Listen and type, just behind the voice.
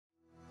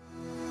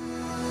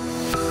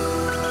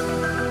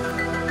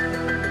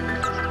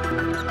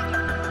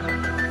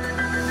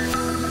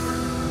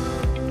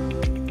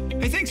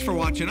for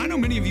watching. I know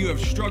many of you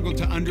have struggled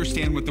to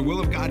understand what the will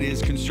of God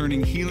is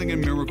concerning healing and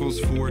miracles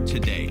for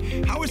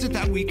today. How is it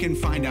that we can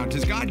find out?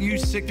 Does God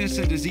use sickness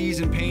and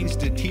disease and pains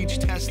to teach,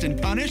 test,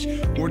 and punish?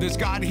 Or does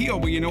God heal?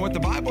 Well, you know what the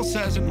Bible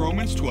says in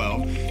Romans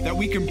 12, that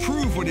we can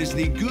prove what is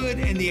the good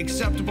and the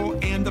acceptable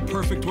and the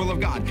perfect will of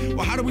God.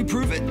 Well, how do we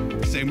prove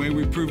it? Same way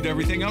we proved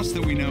everything else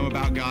that we know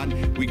about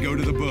God. We go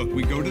to the book,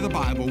 we go to the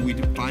Bible, we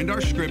find our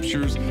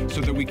scriptures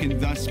so that we can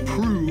thus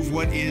prove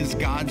what is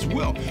God's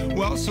will.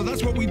 Well, so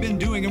that's what we've been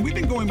doing, and we've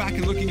been going back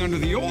and looking under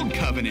the old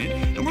covenant,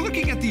 and we're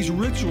looking at these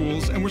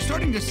rituals, and we're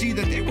starting to see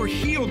that they were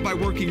healed by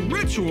working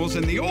rituals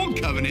in the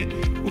old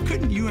covenant. Well,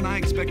 couldn't you and I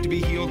expect to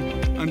be healed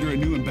under a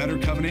new and better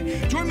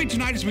covenant? Join me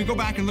tonight as we go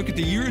back and look at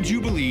the year of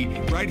Jubilee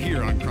right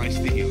here on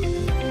Christ the Healer.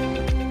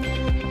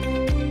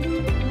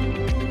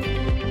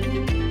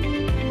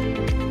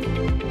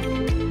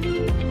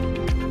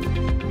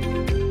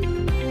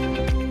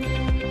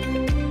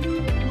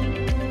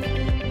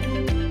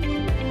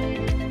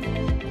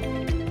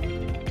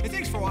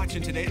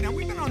 Today. Now,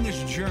 we've been on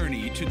this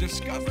journey to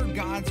discover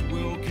God's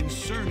will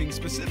concerning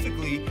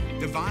specifically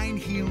divine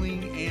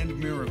healing and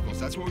miracles.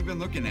 That's what we've been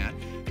looking at.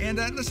 And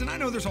listen, I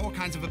know there's all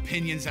kinds of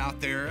opinions out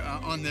there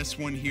on this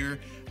one here.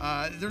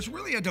 There's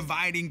really a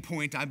dividing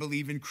point, I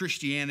believe, in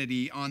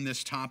Christianity on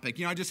this topic.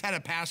 You know, I just had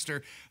a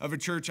pastor of a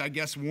church, I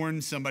guess,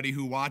 warn somebody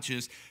who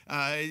watches,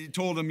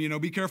 told him, you know,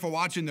 be careful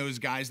watching those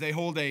guys. They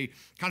hold a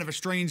kind of a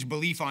strange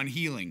belief on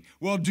healing.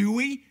 Well, do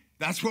we?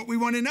 That's what we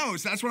want to know.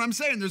 So that's what I'm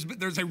saying.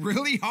 There's a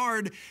really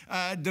hard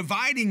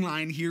dividing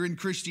line here in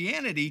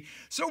Christianity.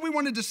 So we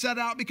wanted to set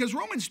out, because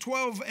Romans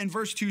 12 and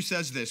verse 2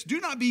 says this: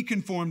 do not be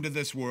conformed to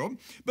this world,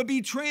 but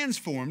be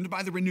transformed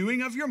by the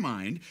renewing of your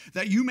mind,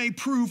 that you may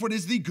prove what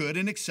is the good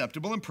and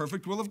acceptable and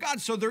perfect will of God.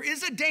 So there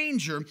is a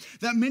danger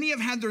that many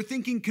have had their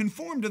thinking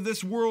conformed to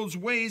this world's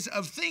ways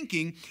of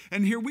thinking.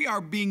 And here we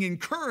are being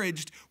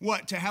encouraged,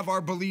 to have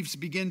our beliefs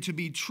begin to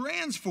be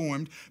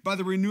transformed by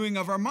the renewing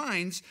of our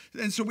minds.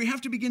 And so we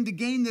have to begin to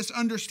gain this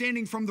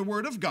understanding from the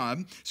Word of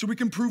God so we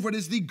can prove what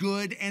is the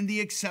good and the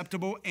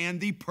acceptable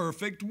and the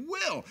perfect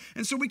will.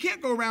 And so we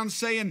can't go around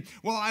saying,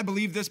 well, I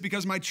believe this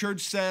because my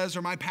church says,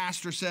 or my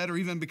pastor said, or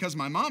even because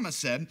my mama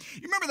said.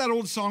 You remember that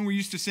old song we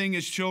used to sing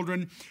as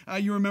children?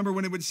 You remember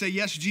when it would say,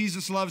 yes,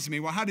 Jesus loves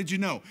me. Well, how did you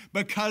know?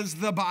 Because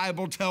the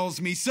Bible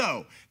tells me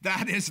so.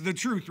 That is the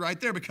truth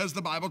right there, because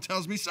the Bible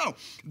tells me so.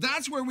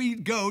 That's where we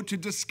go to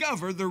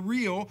discover the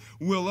real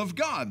will of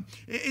God.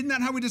 Isn't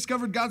that how we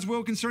discovered God's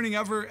will concerning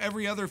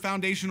every other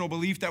foundational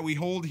belief that we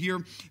hold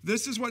here?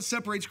 This is what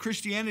separates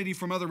Christianity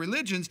from other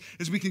religions,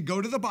 is we can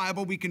go to the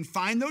Bible, we can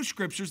find those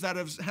scriptures that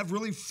have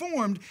really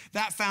formed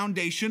that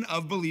foundation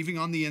of believing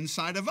on the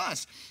inside of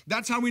us.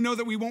 That's how we know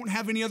that we won't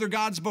have any other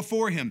gods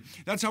before him.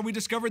 That's how we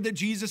discovered that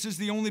Jesus is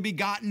the only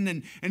begotten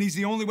and he's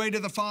the only way to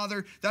the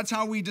Father. That's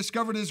how we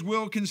discovered his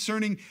will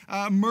concerning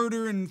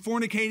murder and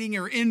fornicating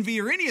or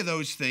envy or any of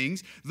those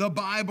things. The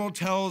Bible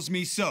tells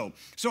me so.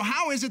 So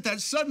how is it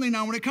that suddenly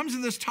now, when it comes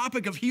to this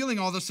topic of healing,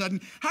 all of a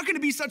sudden, how can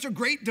it be such a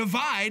great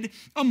divide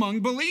among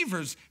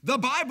believers? The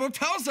Bible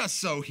tells us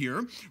so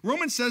here.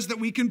 Romans says that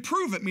we can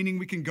prove it, meaning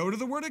we can go to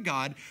the Word of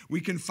God. We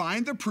can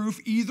find the proof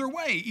either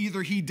way.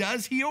 Either he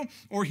does heal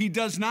or he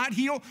does not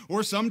heal,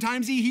 or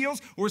sometimes he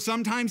heals or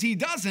sometimes he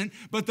doesn't,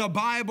 but the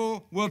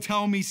Bible will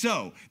tell me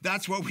so.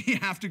 That's what we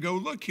have to go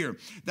look here.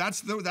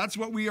 That's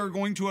what we are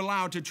going to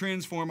allow to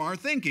transform our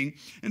thinking.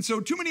 And so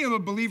too many of the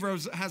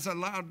believers has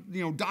allowed,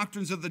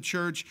 doctrines of the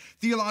church,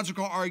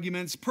 theological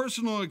arguments,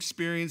 personal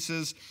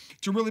experiences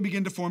to really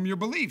begin to form your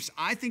beliefs.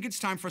 I think it's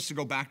time for us to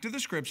go back to the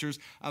scriptures,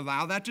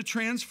 allow that to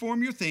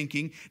transform your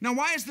thinking. Now,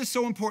 why is this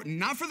so important?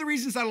 Not for the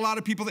reasons that a lot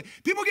of people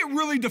get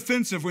really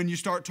defensive when you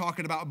start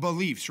talking about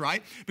beliefs,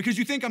 right? Because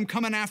you think I'm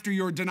coming after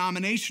your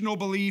denominational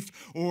belief,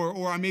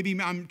 or maybe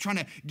I'm trying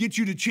to get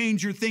you to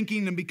change your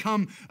thinking and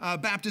become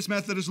Baptist,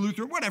 Methodist,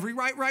 Lutheran, whatever,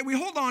 right? We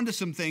hold on to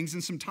some things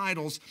and some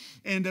titles,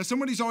 and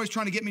somebody's always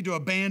trying to get me to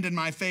abandon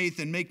my faith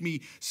and make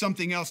me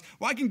something else.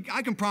 Well,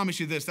 I can promise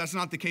you this, that's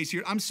not the case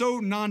here. I'm so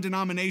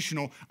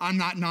non-denominational, I'm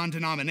not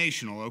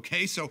non-denominational,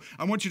 okay? So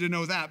I want you to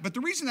know that. But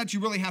the reason that you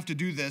really have to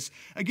do this,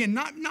 again,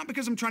 not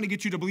because I'm trying to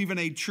get you to believe in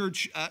a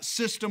church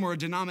system or a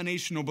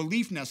denominational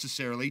belief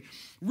necessarily.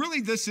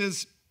 Really, this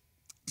is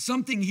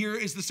something here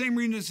is the same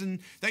reason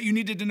that you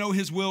needed to know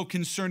his will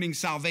concerning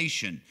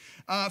salvation.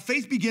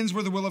 Faith begins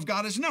where the will of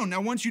God is known.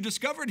 Now, once you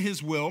discovered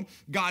his will,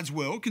 God's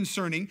will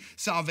concerning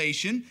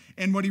salvation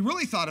and what he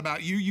really thought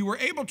about you, you were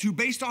able to,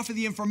 based off of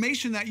the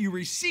information that you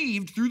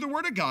received through the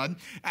Word of God,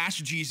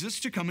 ask Jesus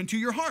to come into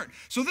your heart.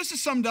 So this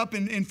is summed up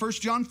in 1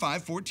 John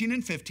 5, 14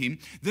 and 15.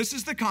 This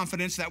is the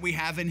confidence that we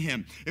have in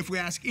him. If we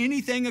ask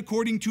anything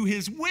according to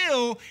his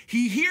will,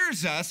 he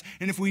hears us.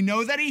 And if we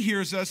know that he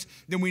hears us,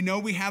 then we know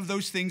we have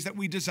those things that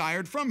we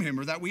desired from him,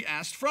 or that we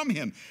asked from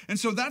him. And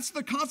so that's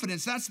the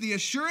confidence, that's the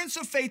assurance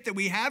of faith that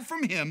we have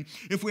from him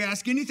if we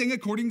ask anything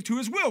according to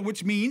his will,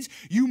 which means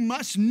you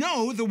must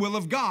know the will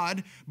of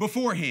God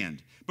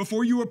beforehand.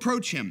 before you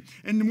approach him.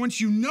 And once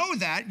you know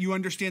that, you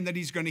understand that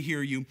he's going to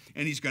hear you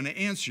and he's going to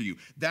answer you.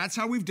 That's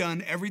how we've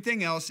done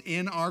everything else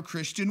in our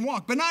Christian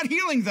walk. But not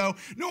healing, though.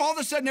 No, all of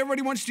a sudden,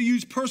 everybody wants to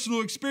use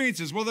personal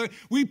experiences. Well,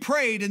 we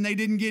prayed and they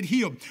didn't get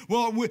healed.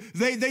 Well,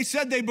 they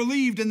said they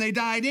believed and they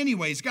died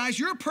anyways. Guys,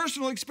 your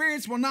personal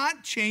experience will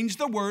not change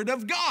the Word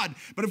of God.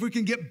 But if we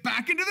can get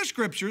back into the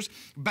Scriptures,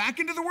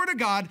 back into the Word of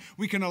God,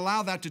 we can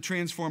allow that to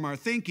transform our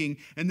thinking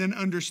and then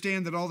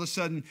understand that all of a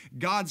sudden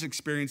God's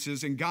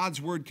experiences and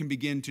God's Word can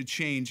begin to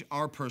change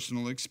our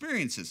personal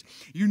experiences.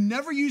 You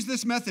never use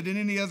this method in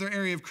any other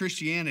area of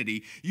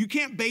Christianity. You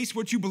can't base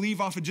what you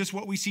believe off of just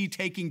what we see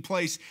taking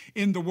place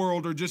in the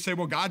world or just say,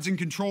 well, God's in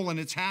control and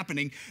it's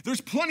happening.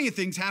 There's plenty of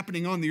things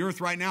happening on the earth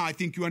right now. I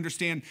think you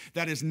understand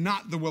that is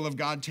not the will of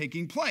God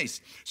taking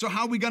place. So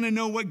how are we going to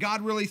know what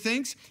God really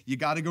thinks? You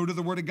got to go to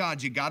the Word of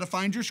God. You got to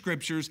find your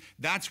Scriptures.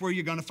 That's where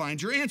you're going to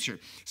find your answer.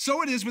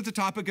 So it is with the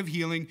topic of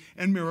healing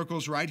and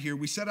miracles right here.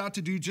 We set out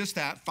to do just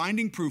that,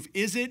 finding proof.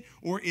 Is it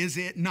or is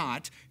it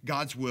not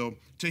God's will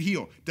to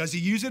heal? Does he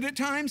use it at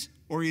times,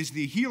 or is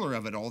the healer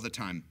of it all the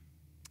time?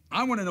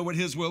 I want to know what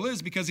his will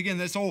is because, again,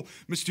 this whole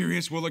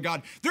mysterious will of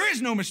God. There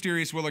is no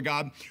mysterious will of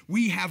God.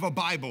 We have a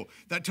Bible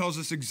that tells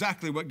us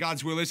exactly what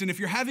God's will is. And if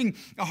you're having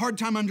a hard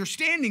time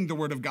understanding the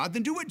Word of God,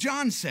 then do what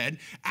John said.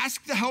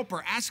 Ask the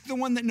helper. Ask the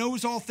one that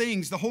knows all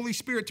things, the Holy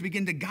Spirit, to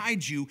begin to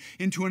guide you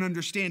into an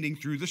understanding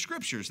through the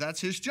Scriptures. That's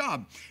his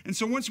job. And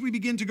so once we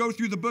begin to go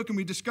through the book and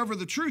we discover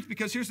the truth,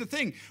 because here's the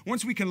thing,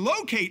 once we can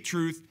locate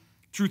truth,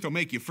 truth will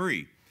make you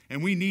free.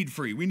 And we need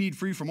free. We need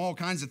free from all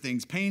kinds of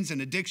things, pains and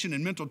addiction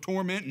and mental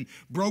torment and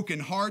broken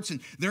hearts.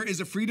 And there is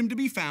a freedom to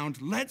be found.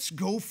 Let's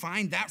go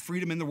find that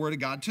freedom in the Word of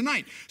God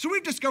tonight. So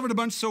we've discovered a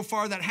bunch so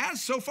far that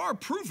has so far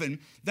proven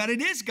that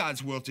it is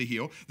God's will to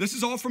heal. This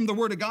is all from the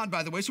Word of God,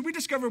 by the way. So we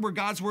discovered where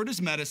God's Word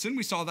is medicine.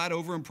 We saw that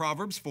over in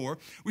Proverbs 4.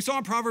 We saw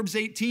in Proverbs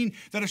 18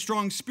 that a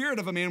strong spirit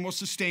of a man will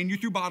sustain you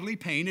through bodily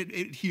pain.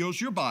 It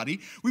heals your body.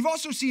 We've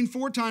also seen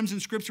 4 times in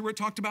Scripture where it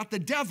talked about the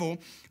devil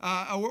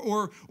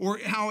or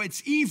how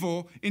it's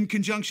evil in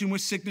conjunction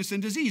with sickness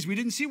and disease. We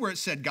didn't see where it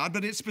said God,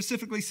 but it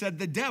specifically said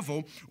the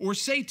devil or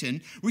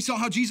Satan. We saw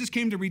how Jesus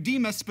came to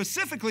redeem us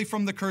specifically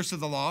from the curse of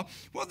the law.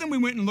 Well, then we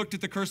went and looked at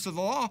the curse of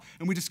the law,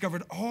 and we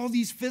discovered all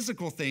these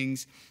physical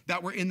things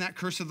that were in that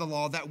curse of the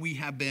law that we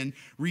have been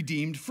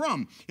redeemed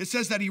from. It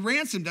says that he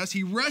ransomed us.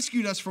 He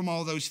rescued us from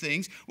all those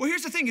things. Well,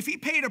 here's the thing. If he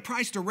paid a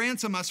price to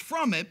ransom us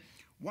from it,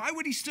 why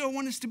would he still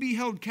want us to be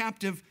held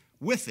captive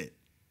with it?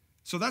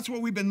 So that's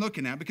what we've been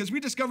looking at, because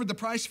we discovered the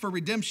price for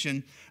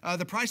redemption.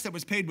 The price that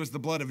was paid was the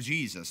blood of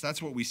Jesus.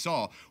 That's what we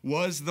saw.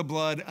 Was the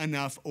blood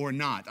enough or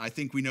not? I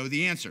think we know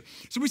the answer.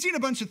 So we've seen a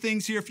bunch of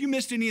things here. If you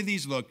missed any of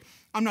these, look,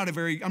 I'm not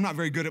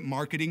very good at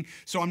marketing,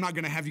 so I'm not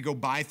going to have you go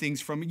buy things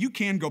from me. You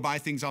can go buy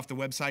things off the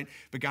website,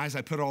 but guys,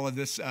 I put all of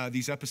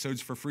these episodes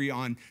for free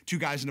on Two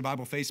Guys in the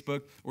Bible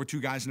Facebook or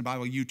Two Guys in the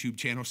Bible YouTube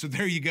channel. So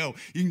there you go.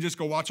 You can just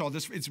go watch all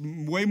this. It's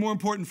way more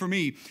important for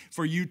me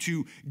for you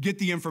to get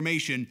the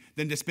information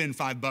than to spend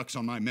 $5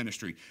 on my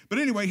ministry. But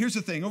anyway, here's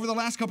the thing. Over the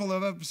last couple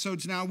of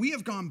episodes now, we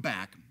have gone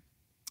back.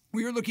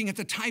 We are looking at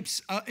the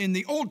types in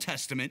the Old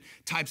Testament,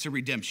 types of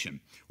redemption.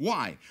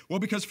 Why? Well,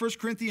 because 1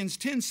 Corinthians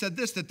 10 said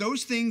this, that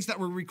those things that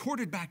were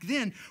recorded back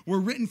then were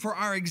written for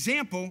our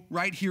example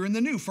right here in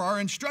the new, for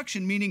our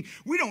instruction, meaning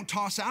we don't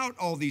toss out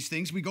all these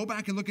things. We go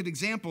back and look at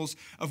examples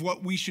of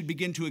what we should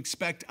begin to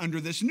expect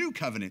under this new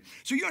covenant.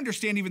 So you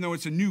understand, even though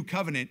it's a new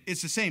covenant,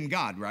 it's the same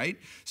God, right?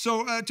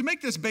 So to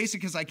make this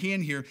basic as I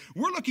can here,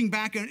 we're looking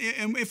back, and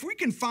if we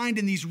can find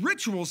in these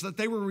rituals that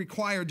they were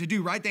required to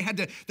do, right? They had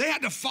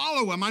to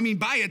follow them. I mean,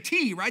 by a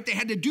T, right? They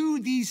had to do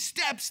these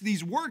steps,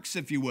 these works,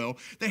 if you will.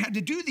 They had to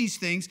do these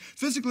things,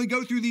 physically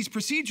go through these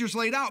procedures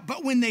laid out.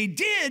 But when they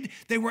did,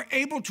 they were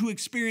able to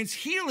experience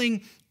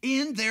healing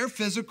in their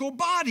physical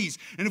bodies.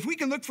 And if we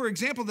can look, for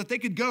example, that they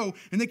could go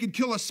and they could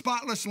kill a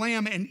spotless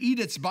lamb and eat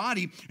its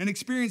body and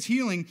experience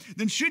healing,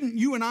 then shouldn't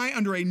you and I,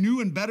 under a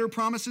new and better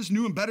promises,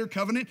 new and better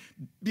covenant,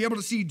 be able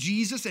to see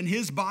Jesus and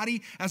his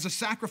body as a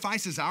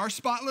sacrifice as our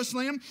spotless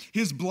lamb,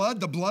 his blood,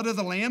 the blood of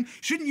the lamb?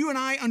 Shouldn't you and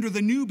I, under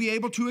the new, be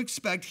able to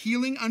expect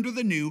healing under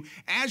the new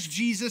as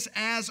Jesus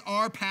as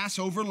our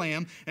Passover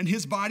lamb, and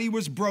his body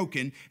was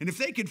broken? And if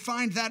they could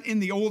find that in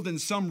the old in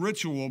some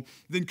ritual,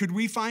 then could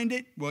we find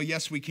it? Well,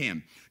 yes, we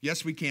can.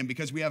 Yes, we can,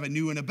 because we have a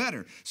new and a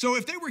better. So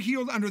if they were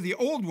healed under the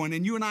old one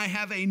and you and I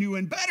have a new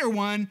and better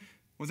one,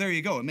 well, there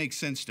you go. It makes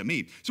sense to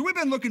me. So we've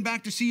been looking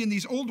back to see in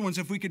these old ones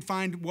if we could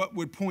find what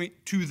would point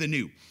to the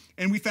new.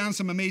 And we found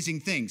some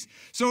amazing things.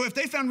 So if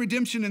they found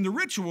redemption in the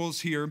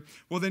rituals here,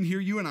 well, then here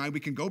you and I,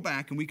 we can go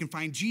back and we can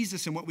find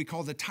Jesus in what we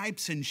call the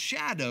types and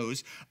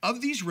shadows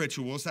of these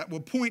rituals that will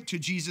point to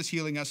Jesus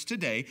healing us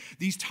today,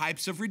 these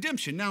types of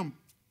redemption. Now,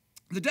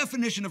 The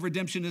definition of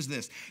redemption is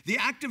this: the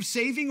act of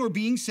saving or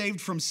being saved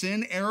from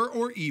sin, error,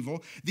 or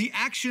evil, the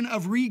action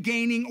of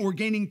regaining or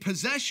gaining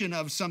possession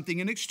of something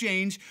in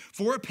exchange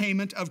for a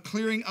payment of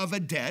clearing of a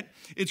debt.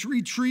 It's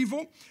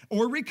retrieval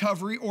or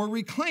recovery or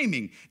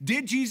reclaiming.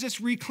 Did Jesus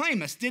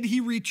reclaim us? Did he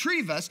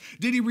retrieve us?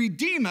 Did he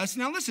redeem us?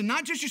 Now listen,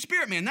 not just your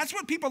spirit man. That's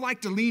what people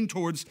like to lean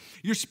towards,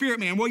 your spirit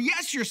man. Well,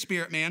 yes, your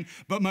spirit man,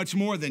 but much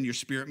more than your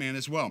spirit man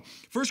as well.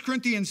 1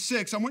 Corinthians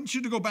 6, I want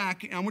you to go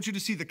back and I want you to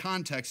see the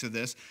context of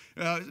this.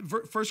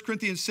 1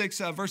 Corinthians 6,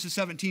 verses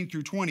 17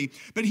 through 20.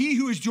 But he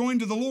who is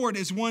joined to the Lord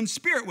is one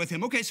spirit with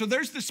him. Okay, so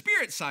there's the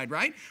spirit side,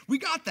 right? We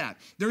got that.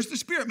 There's the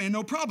spirit man,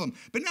 no problem.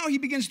 But now he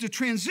begins to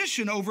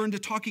transition over into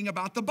talking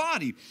about the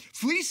body.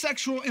 Flee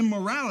sexual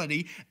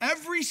immorality,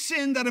 every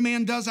sin that a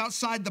man does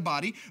outside the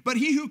body, but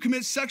he who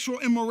commits sexual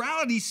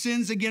immorality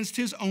sins against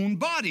his own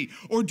body.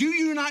 Or do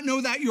you not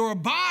know that your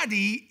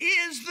body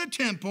is the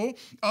temple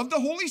of the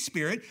Holy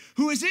Spirit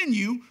who is in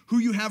you, who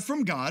you have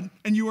from God,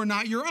 and you are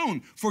not your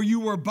own? For you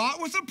were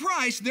bought with a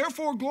price,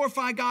 therefore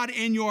glorify God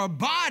in your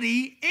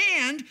body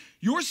and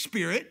your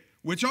spirit,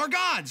 which are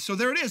God's. So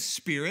there it is,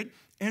 spirit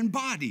and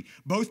body,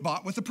 both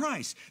bought with a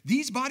price.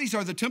 These bodies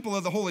are the temple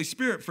of the Holy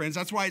Spirit, friends.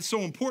 That's why it's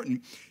so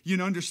important you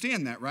to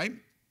understand that, right?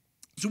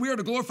 So we are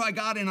to glorify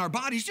God in our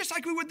bodies, just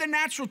like we would the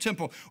natural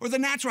temple or the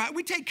natural.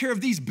 We take care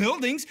of these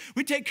buildings.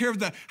 We take care of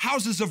the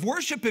houses of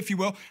worship, if you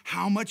will.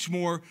 How much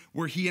more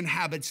where he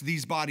inhabits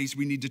these bodies,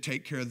 we need to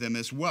take care of them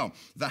as well.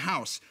 The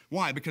house.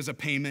 Why? Because a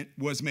payment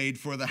was made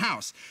for the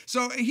house.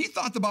 So he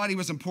thought the body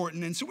was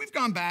important. And so we've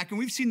gone back and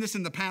we've seen this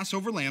in the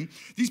Passover lamb.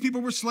 These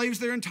people were slaves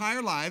their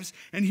entire lives.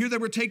 And here they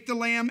would take the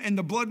lamb and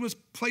the blood was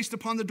placed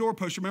upon the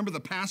doorpost. Remember the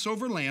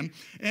Passover lamb,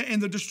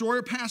 and the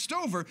destroyer passed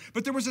over.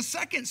 But there was a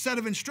second set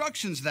of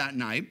instructions that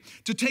night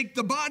to take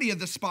the body of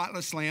the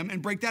spotless lamb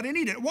and break that and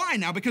eat it. Why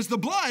now? Because the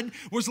blood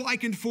was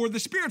likened for the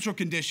spiritual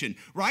condition,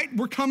 right?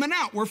 We're coming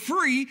out. We're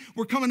free.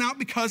 We're coming out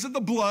because of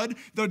the blood.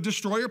 The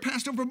destroyer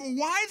passed over. But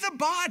why the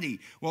body?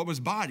 Well, it was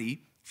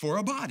body for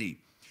a body.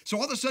 So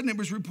all of a sudden it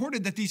was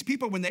reported that these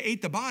people, when they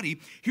ate the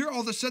body, here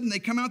all of a sudden they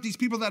come out, these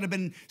people that have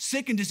been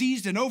sick and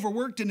diseased and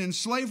overworked and in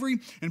slavery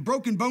and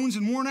broken bones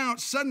and worn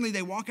out, suddenly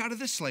they walk out of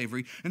this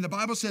slavery. And the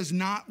Bible says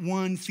not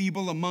one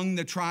feeble among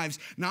the tribes,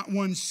 not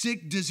one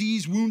sick,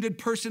 diseased, wounded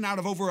person out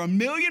of over 1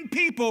 million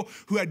people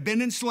who had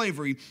been in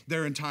slavery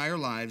their entire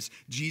lives.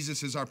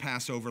 Jesus is our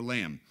Passover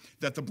lamb,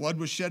 that the blood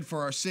was shed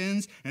for our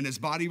sins and his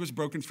body was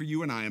broken for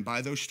you and I, and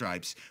by those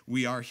stripes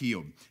we are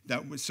healed.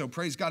 So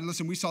praise God.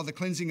 Listen, we saw the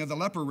cleansing of the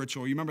leper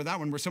ritual. You remember that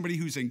one, where somebody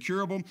who's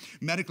incurable,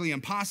 medically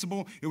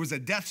impossible, it was a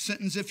death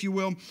sentence, if you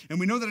will. And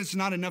we know that it's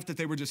not enough that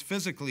they were just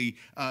physically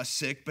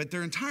sick, but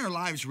their entire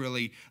lives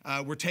really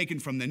were taken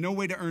from them. No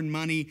way to earn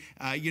money.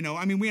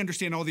 We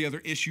understand all the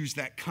other issues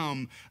that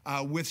come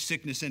with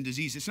sickness and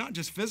disease. It's not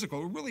just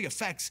physical. It really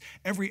affects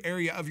every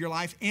area of your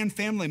life and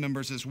family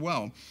members as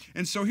well.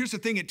 And so here's the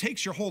thing. It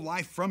takes your whole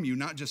life from you,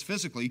 not just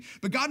physically.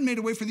 But God made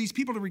a way for these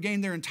people to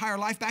regain their entire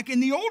life back in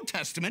the Old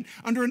Testament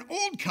under an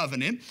old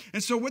covenant.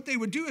 And so what they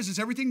would do is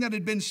everything that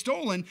had been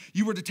stolen,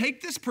 you were to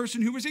take this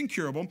person who was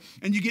incurable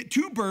and you get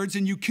 2 birds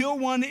and you kill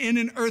one in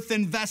an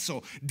earthen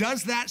vessel.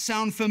 Does that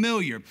sound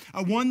familiar?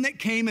 One that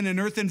came in an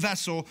earthen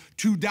vessel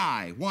to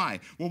die. Why?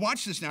 Well,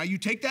 watch this now. You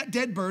take that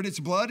dead bird, its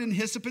blood and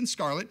hyssop and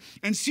scarlet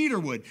and cedar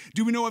wood.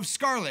 Do we know of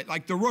scarlet,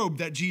 like the robe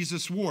that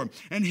Jesus wore,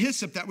 and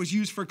hyssop that was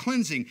used for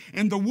cleansing,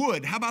 and the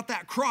wood? How about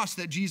that cross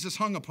that Jesus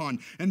hung upon,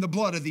 and the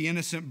blood of the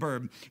innocent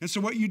bird? And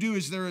so what you do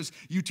is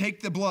you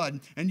take the blood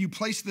and you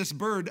place this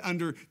bird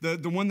under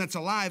the one that's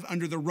alive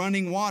under the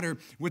running water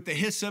with the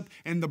hyssop,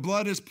 and the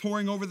blood is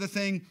pouring over the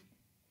thing.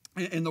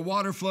 And the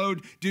water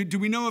flowed. Do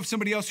we know of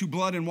somebody else who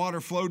blood and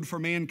water flowed for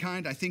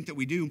mankind? I think that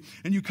we do.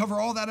 And you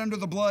cover all that under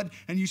the blood,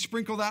 and you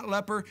sprinkle that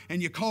leper,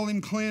 and you call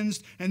him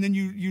cleansed, and then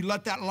you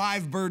let that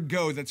live bird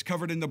go that's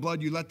covered in the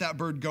blood. You let that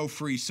bird go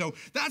free. So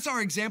that's our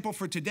example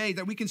for today,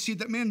 that we can see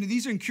that, man,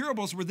 these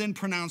incurables were then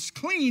pronounced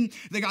clean.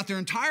 They got their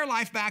entire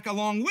life back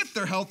along with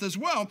their health as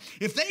well.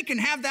 If they can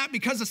have that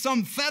because of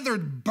some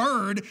feathered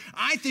bird,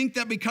 I think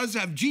that because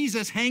of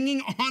Jesus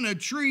hanging on a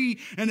tree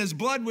and his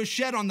blood was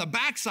shed on the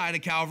backside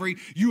of Calvary,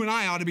 you and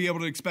I ought to be able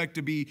to expect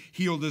to be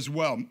healed as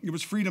well. It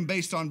was freedom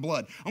based on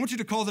blood. I want you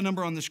to call the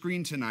number on the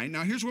screen tonight.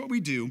 Now, here's what we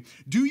do.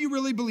 Do you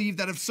really believe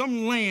that if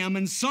some lamb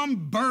and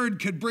some bird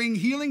could bring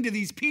healing to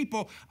these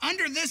people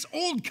under this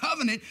old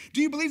covenant,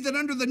 do you believe that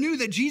under the new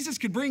that Jesus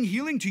could bring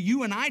healing to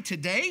you and I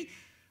today?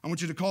 I want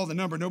you to call the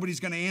number. Nobody's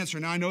going to answer.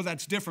 Now, I know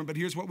that's different, but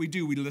here's what we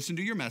do. We listen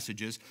to your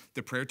messages.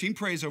 The prayer team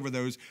prays over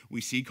those.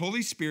 We seek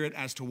Holy Spirit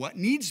as to what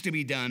needs to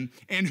be done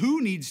and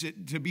who needs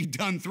it to be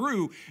done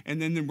through,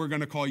 and then we're going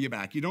to call you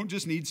back. You don't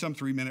just need some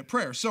 3-minute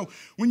prayer. So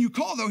when you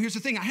call, though, here's the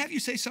thing. I have you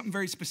say something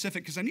very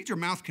specific because I need your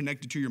mouth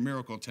connected to your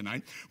miracle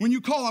tonight. When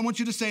you call, I want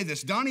you to say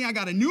this: Donnie, I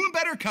got a new and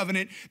better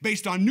covenant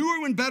based on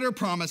newer and better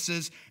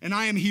promises, and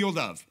I am healed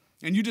of.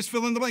 And you just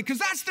fill in the blank, because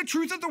that's the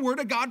truth of the word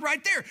of God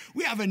right there.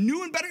 We have a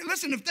new and better.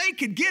 Listen, if they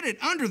could get it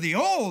under the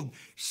old,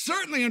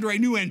 certainly under a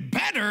new and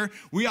better,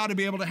 we ought to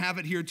be able to have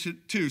it here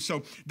too.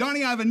 So,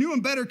 Donnie, I have a new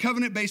and better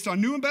covenant based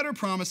on new and better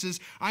promises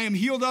I am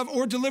healed of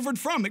or delivered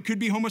from. It could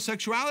be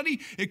homosexuality.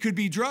 It could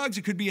be drugs.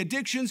 It could be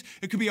addictions.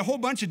 It could be a whole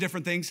bunch of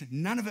different things.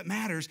 None of it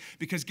matters,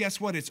 because guess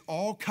what? It's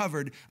all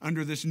covered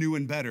under this new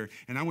and better.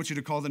 And I want you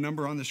to call the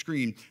number on the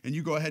screen, and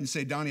you go ahead and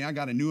say, Donnie, I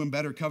got a new and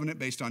better covenant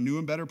based on new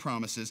and better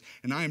promises,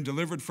 and I am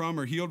delivered from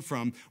or healed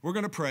from. We're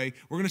going to pray.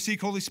 We're going to seek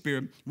Holy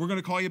Spirit. We're going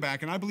to call you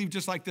back. And I believe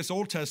just like this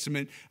Old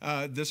Testament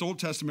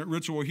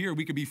ritual here,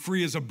 we could be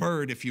free as a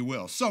bird, if you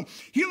will. So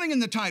healing in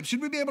the type.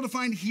 Should we be able to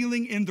find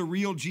healing in the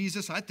real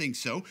Jesus? I think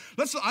so.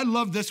 I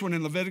love this one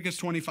in Leviticus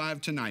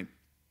 25 tonight.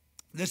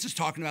 This is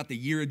talking about the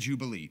year of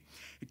Jubilee.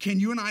 Can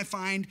you and I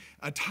find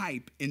a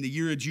type in the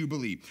year of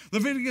Jubilee?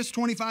 Leviticus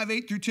 25,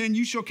 8 through 10,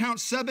 you shall count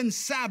 7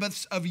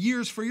 Sabbaths of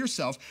years for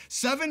yourself.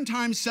 7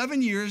 times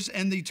 7 years,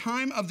 and the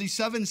time of the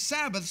 7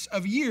 Sabbaths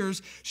of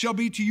years shall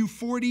be to you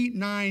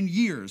 49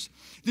 years.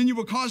 Then you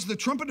will cause the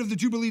trumpet of the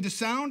Jubilee to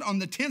sound on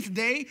the 10th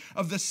day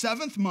of the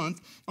 7th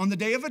month, on the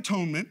day of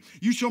atonement.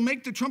 You shall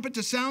make the trumpet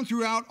to sound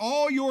throughout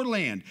all your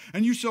land,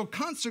 and you shall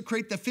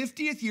consecrate the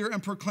 50th year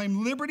and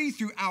proclaim liberty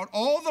throughout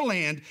all the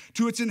land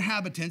to its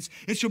inhabitants.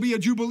 It shall be a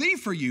jubilee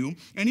for you,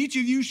 and each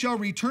of you shall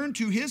return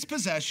to his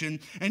possession,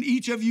 and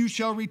each of you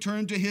shall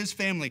return to his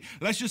family.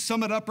 Let's just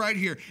sum it up right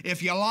here.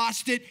 If you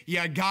lost it,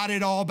 you got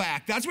it all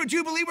back. That's what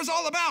Jubilee was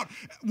all about.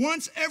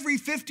 Once every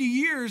 50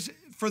 years,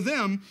 for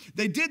them,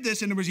 they did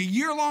this, and it was a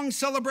year-long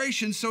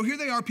celebration. So here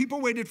they are.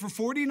 People waited for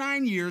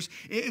 49 years.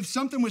 If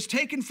something was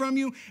taken from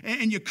you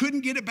and you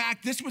couldn't get it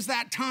back, this was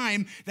that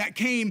time that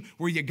came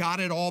where you got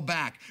it all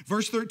back.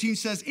 Verse 13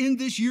 says, in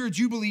this year of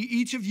Jubilee,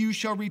 each of you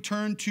shall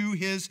return to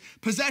his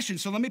possession.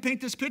 So let me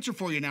paint this picture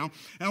for you now.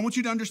 And I want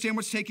you to understand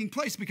what's taking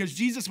place, because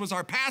Jesus was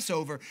our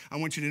Passover. I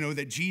want you to know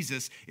that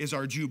Jesus is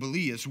our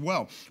Jubilee as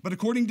well. But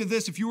according to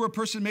this, if you were a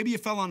person, maybe you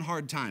fell on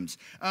hard times.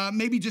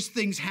 Maybe just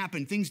things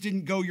happened. Things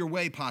didn't go your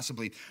way,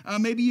 possibly.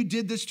 Maybe you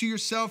did this to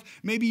yourself.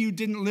 Maybe you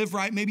didn't live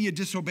right. Maybe you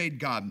disobeyed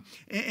God.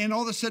 And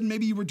all of a sudden,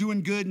 maybe you were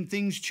doing good and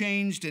things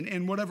changed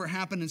and whatever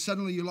happened, and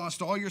suddenly you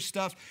lost all your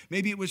stuff.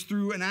 Maybe it was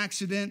through an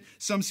accident,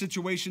 some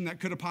situation that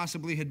could have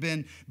possibly had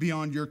been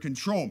beyond your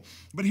control.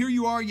 But here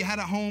you are. You had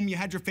a home. You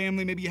had your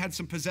family. Maybe you had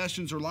some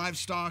possessions or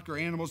livestock or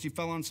animals. You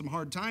fell on some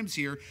hard times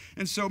here.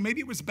 And so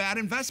maybe it was bad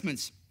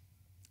investments.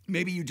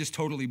 Maybe you just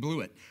totally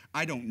blew it.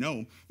 I don't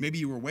know. Maybe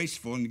you were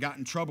wasteful and got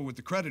in trouble with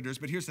the creditors,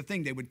 but here's the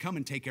thing. They would come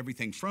and take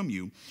everything from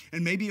you.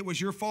 And maybe it was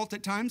your fault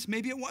at times.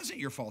 Maybe it wasn't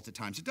your fault at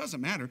times. It doesn't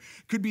matter.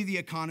 Could be the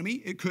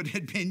economy. It could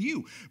have been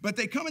you. But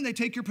they come and they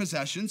take your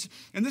possessions.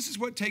 And this is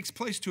what takes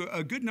place to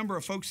a good number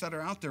of folks that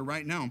are out there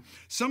right now.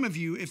 Some of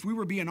you, if we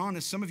were being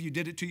honest, some of you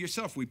did it to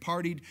yourself. We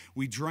partied,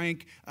 we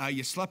drank,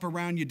 you slept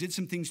around, you did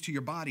some things to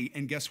your body.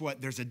 And guess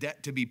what? There's a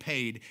debt to be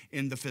paid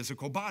in the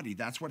physical body.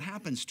 That's what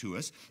happens to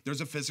us.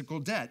 There's a physical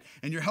debt.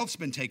 And your health's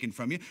been taken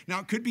from you. Now,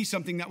 it could be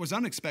something that was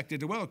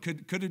unexpected as well.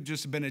 It could have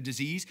just been a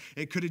disease.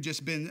 It could have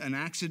just been an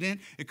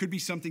accident. It could be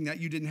something that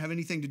you didn't have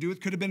anything to do with.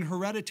 It could have been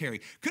hereditary.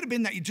 Could have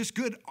been that you just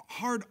good,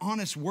 hard,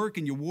 honest work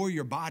and you wore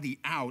your body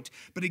out.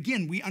 But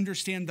again, we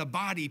understand the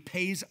body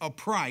pays a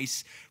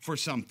price for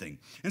something.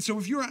 And so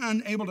if you're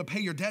unable to pay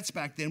your debts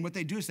back then, what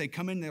they do is they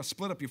come in, they'll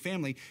split up your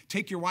family,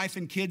 take your wife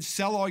and kids,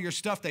 sell all your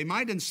stuff. They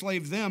might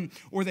enslave them,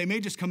 or they may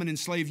just come and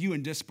enslave you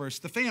and disperse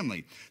the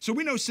family. So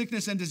we know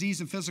sickness and disease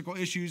and physical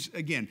issues,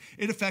 again,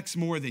 it affects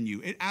more than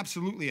you. It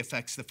absolutely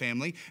affects the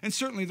family. And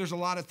certainly there's a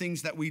lot of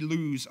things that we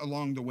lose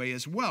along the way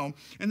as well,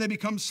 and they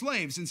become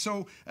slaves. And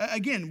so,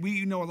 again,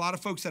 we know a lot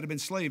of folks that have been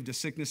slave to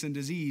sickness and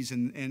disease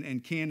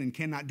and can and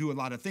cannot do a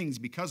lot of things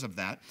because of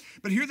that.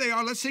 But here they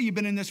are. Let's say you've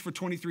been in this for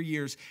 23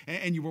 years,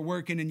 and you were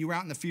working, and you were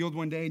out in the field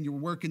one day, and you were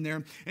working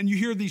there, and you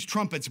hear these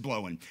trumpets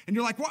blowing. And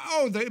you're like,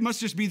 well, it must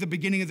just be the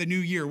beginning of the new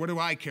year. What do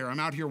I care? I'm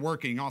out here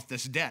working off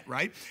this debt,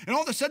 right? And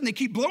all of a sudden, they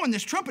keep blowing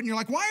this trumpet, and you're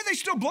like, why are they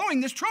still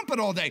blowing this trumpet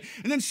all day?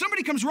 And then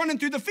somebody comes running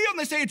through the field, and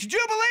they say, it's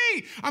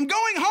Jubilee. I'm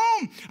going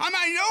home.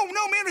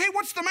 No, man, hey,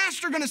 what's the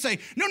master going to say?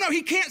 No,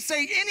 he can't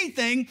say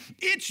anything.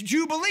 It's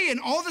Jubilee. And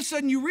all of a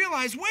sudden, you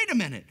realize, wait a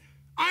minute,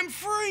 I'm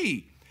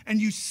free. And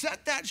you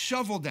set that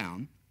shovel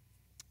down,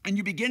 and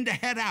you begin to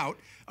head out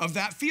of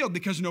that field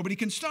because nobody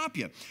can stop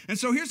you. And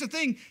so here's the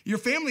thing. Your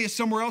family is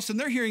somewhere else, and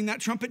they're hearing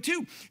that trumpet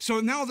too. So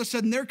now all of a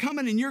sudden they're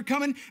coming and you're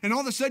coming, and all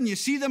of a sudden you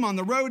see them on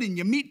the road, and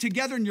you meet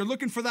together, and you're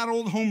looking for that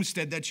old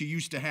homestead that you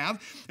used to have.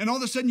 And all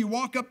of a sudden you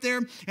walk up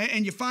there,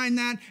 and you find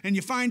that, and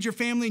you find your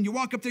family, and you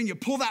walk up there, and you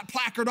pull that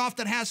placard off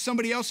that has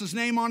somebody else's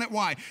name on it.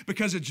 Why?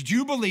 Because it's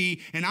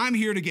Jubilee, and I'm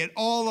here to get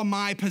all of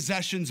my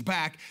possessions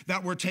back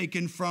that were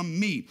taken from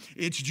me.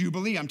 It's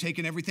Jubilee. I'm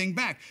taking everything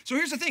back. So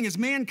here's the thing. Has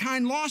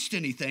mankind lost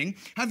anything?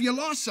 Have you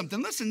lost lost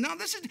something? Listen, now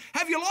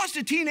have you lost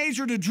a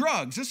teenager to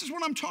drugs? This is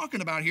what I'm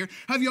talking about here.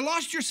 Have you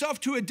lost yourself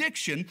to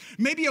addiction?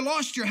 Maybe you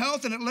lost your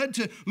health and it led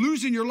to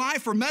losing your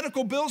life or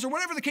medical bills or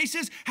whatever the case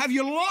is. Have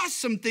you lost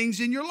some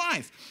things in your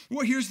life?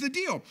 Well, here's the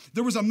deal.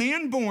 There was a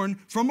man born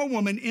from a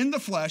woman in the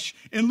flesh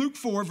in Luke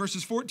 4,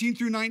 verses 14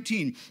 through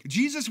 19.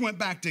 Jesus went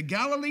back to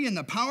Galilee in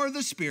the power of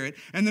the Spirit,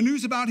 and the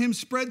news about him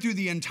spread through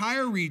the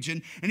entire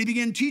region, and he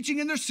began teaching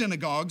in their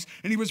synagogues,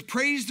 and he was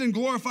praised and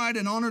glorified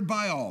and honored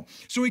by all.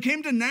 So he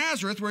came to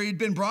Nazareth, where he'd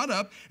been brought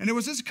up, and it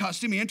was his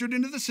custom. He entered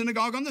into the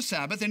synagogue on the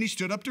Sabbath, and he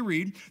stood up to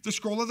read. The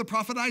scroll of the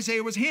prophet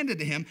Isaiah was handed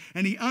to him,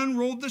 and he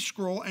unrolled the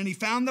scroll, and he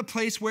found the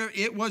place where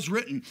it was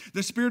written,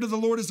 "The Spirit of the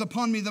Lord is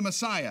upon me, the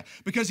Messiah,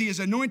 because he has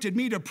anointed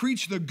me to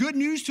preach the good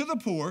news to the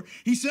poor.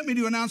 He sent me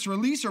to announce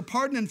release or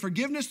pardon and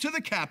forgiveness to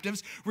the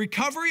captives,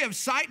 recovery of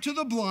sight to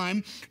the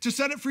blind, to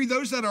set at free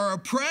those that are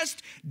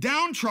oppressed,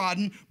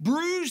 downtrodden,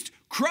 bruised,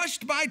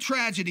 crushed by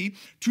tragedy,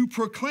 to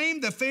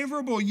proclaim the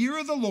favorable year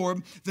of the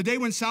Lord, the day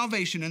when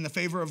salvation and the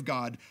favor of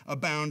God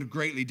abound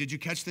greatly." Did you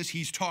catch this?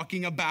 He's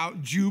talking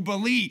about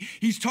Jubilee.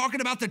 He's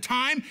talking about the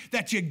time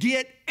that you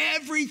get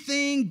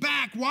everything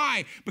back.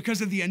 Why?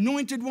 Because of the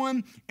anointed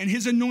one, and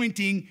his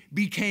anointing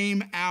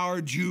became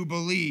our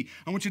Jubilee.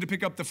 I want you to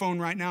pick up the phone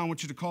right now. I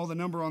want you to call the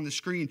number on the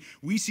screen.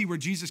 We see where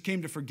Jesus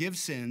came to forgive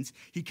sins.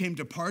 He came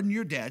to pardon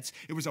your debts.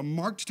 It was a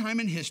marked time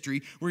in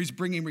history where he's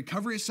bringing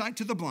recovery of sight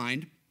to the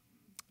blind.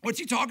 What's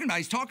he talking about?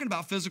 He's talking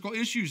about physical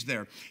issues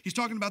there. He's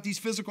talking about these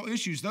physical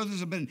issues. Those that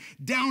have been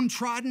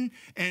downtrodden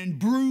and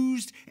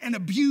bruised and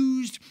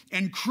abused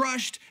and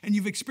crushed, and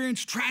you've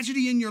experienced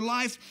tragedy in your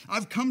life.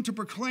 I've come to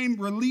proclaim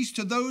release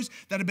to those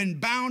that have been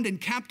bound and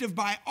captive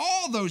by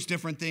all those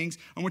different things.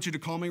 I want you to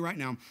call me right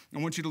now. I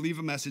want you to leave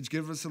a message.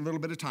 Give us a little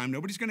bit of time.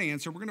 Nobody's going to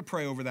answer. We're going to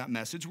pray over that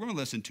message. We're going to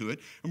listen to it,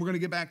 and we're going to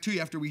get back to you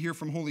after we hear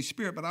from Holy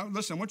Spirit. But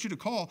listen, I want you to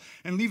call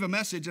and leave a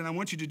message, and I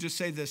want you to just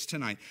say this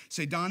tonight.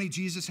 Say, "Donnie,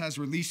 Jesus has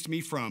released me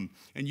from,"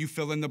 and you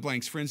fill in the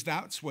blanks. Friends,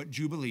 that's what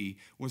Jubilee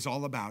was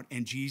all about.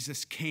 And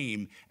Jesus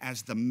came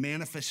as the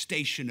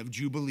manifestation of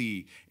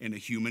Jubilee in a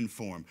human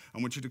form. I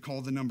want you to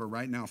call the number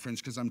right now,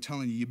 friends, because I'm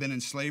telling you, you've been in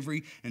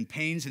slavery and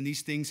pains, and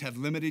these things have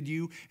limited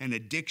you, and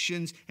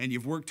addictions, and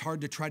you've worked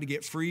hard to try to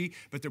get free,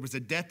 but there was a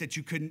debt that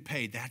you couldn't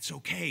pay. That's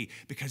okay,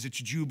 because it's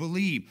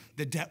Jubilee.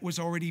 The debt was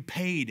already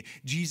paid.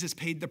 Jesus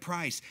paid the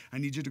price. I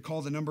need you to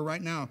call the number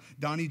right now.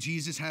 Donnie,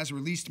 Jesus has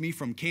released me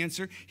from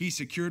cancer. He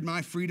secured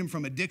my freedom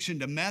from addiction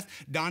to meth.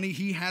 Donnie,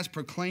 he has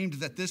proclaimed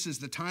that this is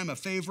the time of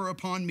favor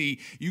upon me.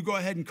 You go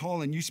ahead and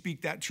call and you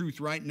speak that truth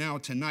right now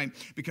tonight,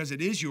 because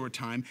it is your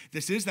time.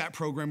 This is that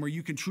program where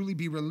you can truly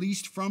be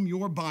released from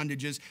your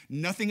bondages.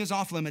 Nothing is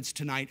off limits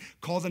tonight.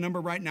 Call the number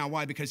right now.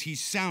 Why? Because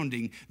he's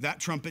sounding that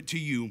trumpet to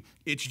you.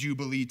 It's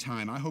Jubilee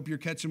time. I hope you're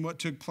catching what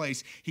took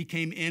place. He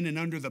came in and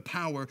under the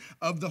power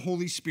of the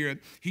Holy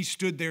Spirit. He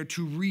stood there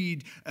to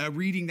read a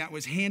reading that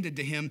was handed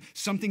to him,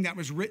 something that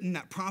was written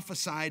that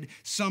prophesied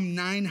some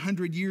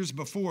 900 years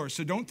before.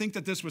 So don't think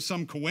that this was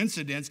some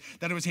coincidence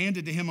that it was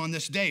handed to him on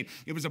this day.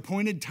 It was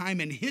appointed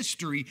time in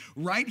history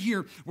right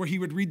here where he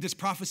would read this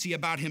prophecy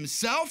about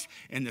himself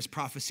and this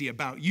prophecy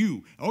about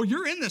you. Oh,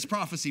 you're in this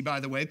prophecy, by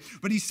the way,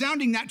 but he's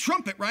sounding that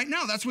trumpet right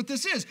now. That's what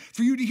this is,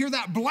 for you to hear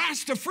that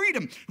blast of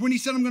freedom. When he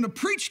said, "I'm going to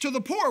preach to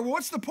the poor." Well,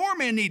 what's the poor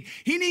man need?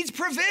 He needs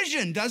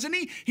provision, doesn't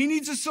he? He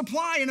needs a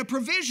supply and a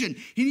provision.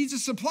 He needs a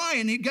supply,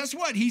 and guess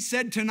what? He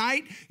said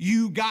tonight,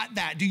 you got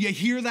that. Do you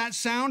hear that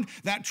sound?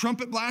 That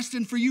trumpet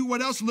blasting for you?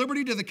 What else?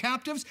 Liberty to the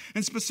captives,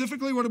 and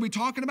specifically, what are we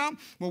talking about?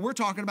 Well, we're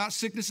talking about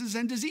sicknesses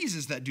and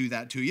diseases that do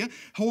that to you,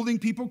 holding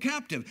people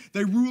captive.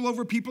 They rule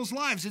over people's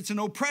lives. It's an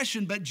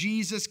oppression, but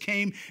Jesus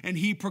came and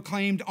he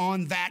proclaimed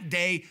on that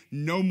day,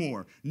 no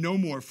more, no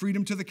more.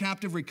 Freedom to the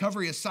captive,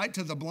 recovery of sight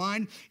to the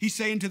blind. He's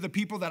saying to the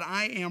people that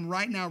I am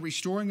right now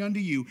restoring unto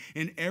you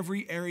in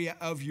every area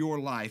of your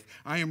life.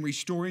 I am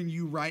restoring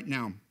you right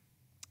now.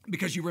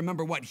 Because you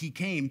remember what? He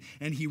came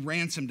and he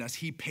ransomed us.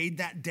 He paid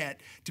that debt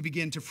to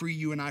begin to free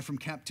you and I from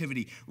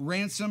captivity.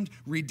 Ransomed,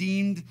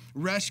 redeemed,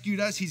 rescued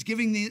us. He's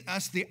giving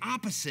us the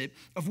opposite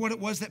of what it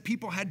was that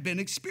people had been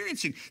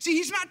experiencing. See,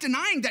 he's not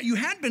denying that you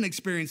had been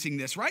experiencing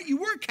this, right? You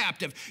were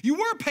captive. You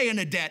were paying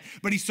a debt,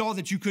 but he saw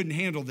that you couldn't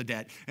handle the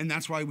debt. And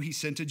that's why he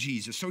sent a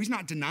Jesus. So he's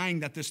not denying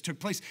that this took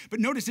place. But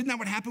notice, isn't that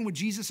what happened with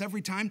Jesus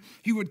every time?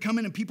 He would come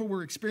in and people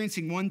were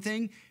experiencing one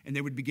thing and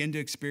they would begin to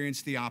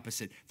experience the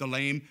opposite. The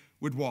lame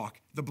would walk,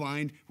 the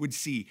blind would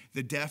see,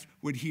 the deaf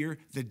would hear,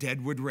 the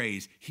dead would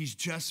raise. He's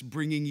just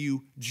bringing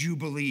you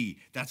Jubilee.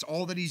 That's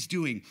all that he's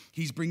doing.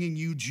 He's bringing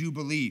you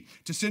Jubilee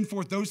to send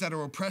forth those that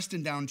are oppressed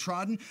and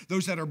downtrodden,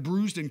 those that are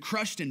bruised and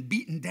crushed and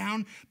beaten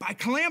down by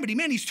calamity.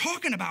 Man, he's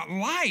talking about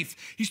life.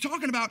 He's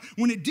talking about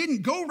when it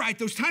didn't go right,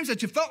 those times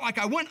that you felt like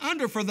I went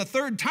under for the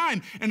third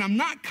time and I'm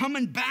not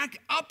coming back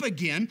up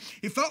again.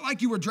 It felt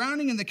like you were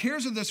drowning in the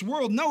cares of this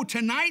world. No,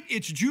 tonight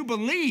it's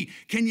Jubilee.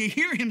 Can you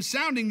hear him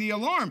sounding the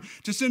alarm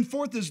to send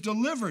forth is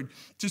delivered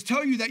to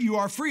tell you that you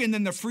are free, and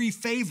then the free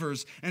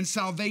favors and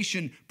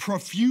salvation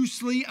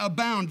profusely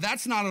abound.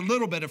 That's not a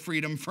little bit of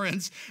freedom,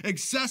 friends.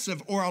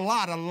 Excessive or a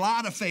lot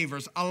of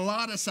favors, a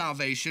lot of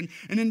salvation.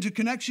 And into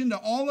connection to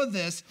all of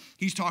this,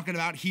 he's talking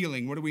about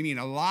healing. What do we mean?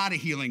 A lot of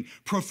healing,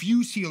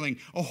 profuse healing,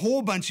 a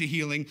whole bunch of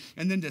healing,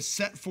 and then to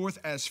set forth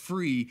as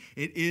free.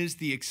 It is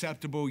the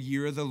acceptable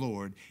year of the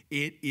Lord.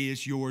 It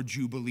is your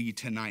Jubilee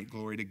tonight.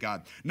 Glory to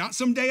God. Not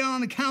some day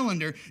on a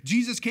calendar.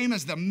 Jesus came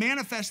as the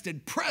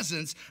manifested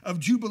presence of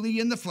Jubilee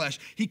in the flesh.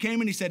 He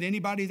came and he said,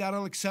 anybody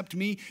that'll accept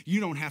me, you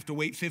don't have to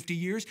wait 50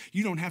 years.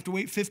 You don't have to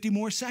wait 50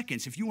 more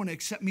seconds. If you want to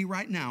accept me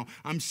right now,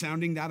 I'm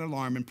sounding that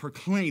alarm and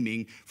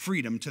proclaiming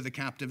freedom to the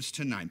captives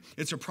tonight.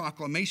 It's a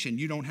proclamation.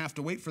 You don't have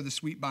to wait for the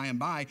sweet by and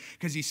by,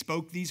 because he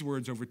spoke these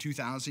words over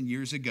 2,000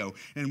 years ago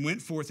and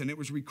went forth, and it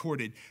was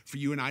recorded for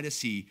you and I to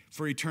see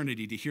for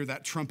eternity, to hear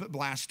that trumpet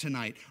blast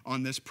tonight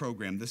on this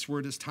program. This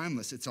word is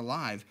timeless. It's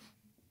alive.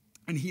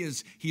 And he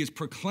is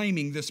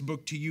proclaiming this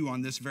book to you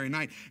on this very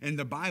night. And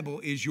the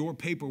Bible is your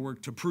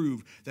paperwork to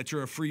prove that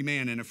you're a free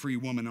man and a free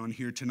woman on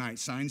here tonight.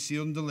 Signed,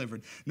 sealed, and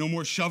delivered. No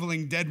more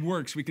shoveling dead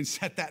works. We can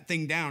set that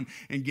thing down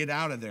and get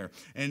out of there.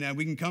 And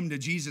we can come to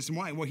Jesus. And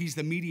why? Well, he's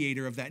the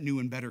mediator of that new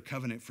and better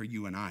covenant for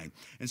you and I.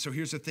 And so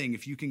here's the thing.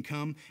 If you can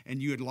come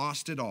and you had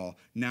lost it all,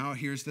 now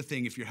here's the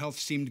thing. If your health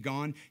seemed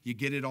gone, you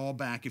get it all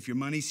back. If your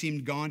money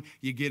seemed gone,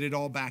 you get it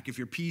all back. If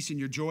your peace and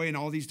your joy and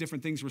all these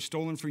different things were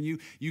stolen from you,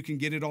 you can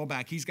get it all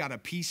back. He's got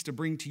a peace to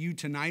bring to you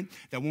tonight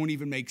that won't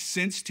even make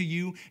sense to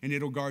you, and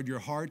it'll guard your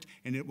heart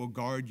and it will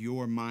guard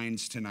your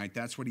minds tonight.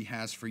 That's what he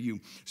has for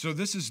you. So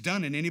this is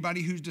done, and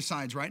anybody who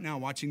decides right now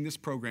watching this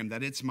program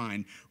that it's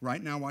mine,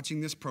 right now watching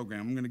this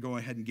program, I'm going to go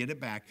ahead and get it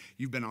back.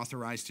 You've been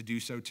authorized to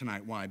do so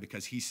tonight. Why?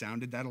 Because he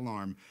sounded that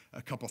alarm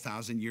a couple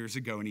thousand years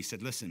ago, and he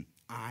said, listen,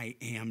 I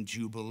am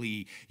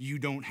Jubilee. You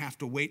don't have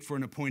to wait for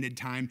an appointed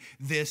time.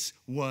 This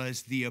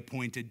was the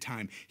appointed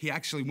time. He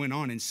actually went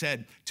on and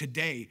said,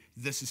 today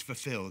this is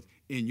fulfilled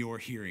in your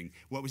hearing.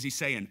 What was he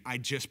saying? I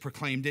just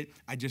proclaimed it.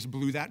 I just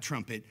blew that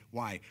trumpet.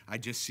 Why? I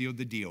just sealed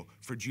the deal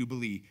for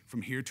Jubilee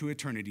from here to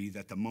eternity,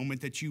 that the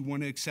moment that you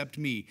want to accept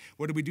me,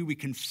 what do? We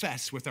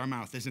confess with our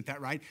mouth. Isn't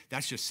that right?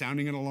 That's just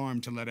sounding an alarm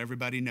to let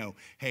everybody know,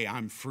 hey,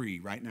 I'm free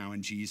right now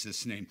in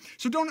Jesus' name.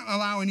 So don't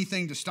allow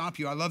anything to stop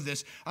you. I love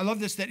this. I love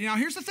this. That,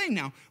 here's the thing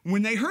now.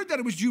 When they heard that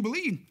it was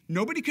Jubilee,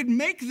 nobody could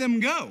make them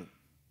go.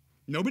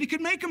 Nobody could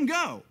make them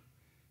go.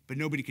 But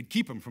nobody could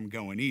keep them from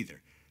going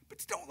either.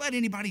 But don't let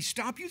anybody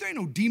stop you. There ain't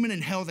no demon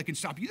in hell that can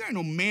stop you. There ain't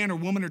no man or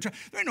woman there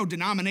ain't no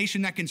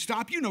denomination that can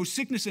stop you. No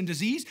sickness and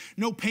disease,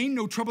 no pain,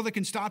 no trouble that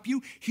can stop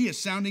you. He is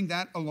sounding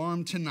that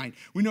alarm tonight.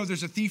 We know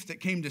there's a thief that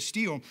came to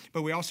steal,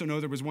 but we also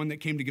know there was one that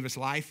came to give us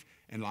life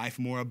and life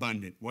more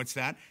abundant. What's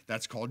that?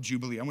 That's called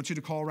Jubilee. I want you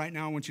to call right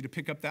now. I want you to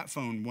pick up that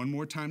phone one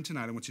more time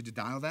tonight. I want you to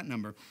dial that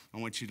number. I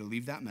want you to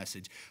leave that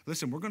message.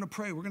 Listen, we're going to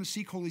pray. We're going to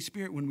seek Holy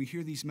Spirit when we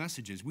hear these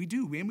messages. We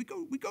do, man. We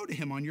go to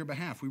him on your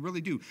behalf. We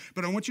really do.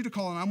 But I want you to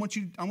call, and I want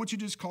you to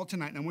just call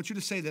tonight, and I want you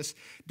to say this,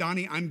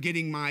 Donnie, I'm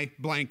getting my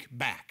blank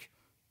back.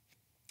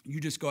 You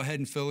just go ahead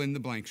and fill in the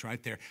blanks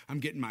right there. I'm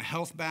getting my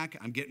health back.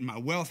 I'm getting my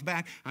wealth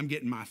back. I'm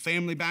getting my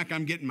family back.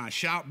 I'm getting my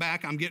shout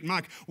back. I'm getting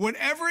my,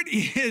 whatever it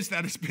is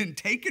that has been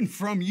taken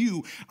from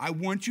you, I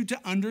want you to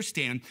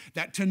understand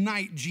that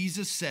tonight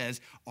Jesus says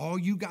all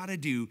you got to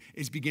do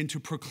is begin to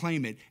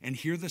proclaim it and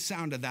hear the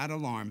sound of that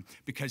alarm,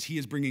 because he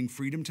is bringing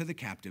freedom to the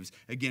captives.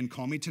 Again,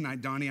 call me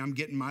tonight, Donnie. I'm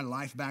getting my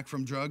life back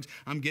from drugs.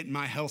 I'm getting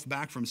my health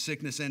back from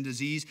sickness and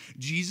disease.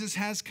 Jesus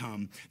has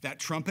come. That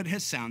trumpet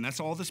has sounded. That's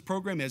all this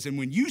program is. And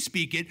when you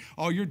speak it,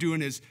 all you're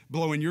doing is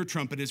blowing your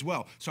trumpet as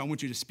well. So I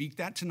want you to speak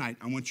that tonight.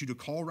 I want you to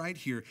call right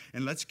here,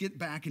 and let's get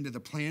back into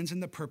the plans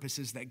and the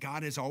purposes that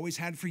God has always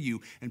had for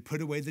you, and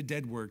put away the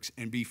dead works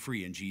and be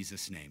free in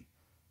Jesus' name.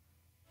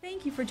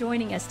 Thank you for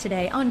joining us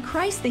today on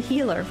Christ the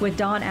Healer with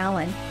Don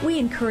Allen. We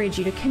encourage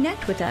you to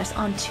connect with us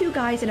on Two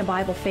Guys and a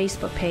Bible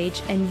Facebook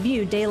page and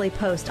view daily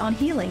posts on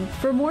healing.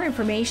 For more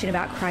information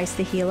about Christ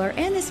the Healer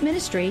and this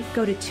ministry,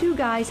 go to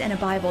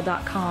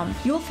TwoGuysAndABible.com.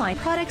 You'll find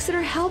products that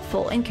are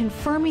helpful in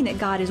confirming that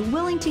God is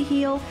willing to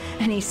heal,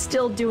 and He's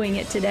still doing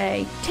it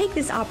today. Take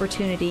this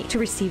opportunity to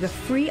receive a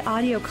free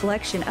audio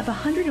collection of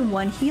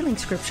 101 healing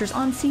scriptures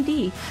on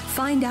CD.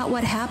 Find out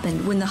what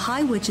happened when the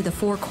High Witch of the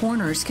Four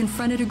Corners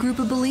confronted a group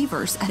of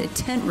believers at a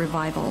tent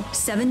revival.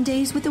 7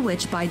 Days with the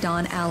Witch by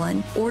Don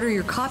Allen. Order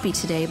your copy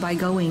today by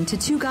going to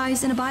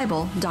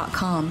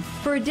TwoGuysAndABible.com.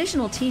 For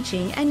additional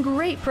teaching and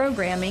great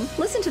programming,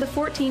 listen to the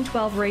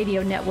 1412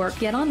 Radio Network.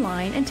 Get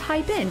online and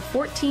type in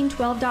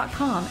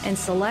 1412.com and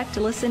select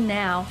Listen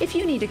Now. If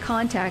you need to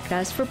contact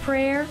us for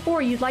prayer,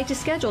 or you'd like to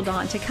schedule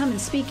Don to come and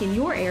speak in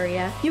your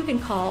area, you can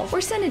call or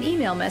send an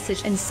email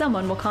message and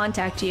someone will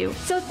contact you.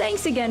 So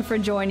thanks again for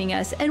joining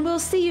us, and we'll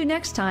see you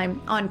next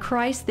time on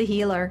Christ the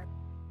Healer.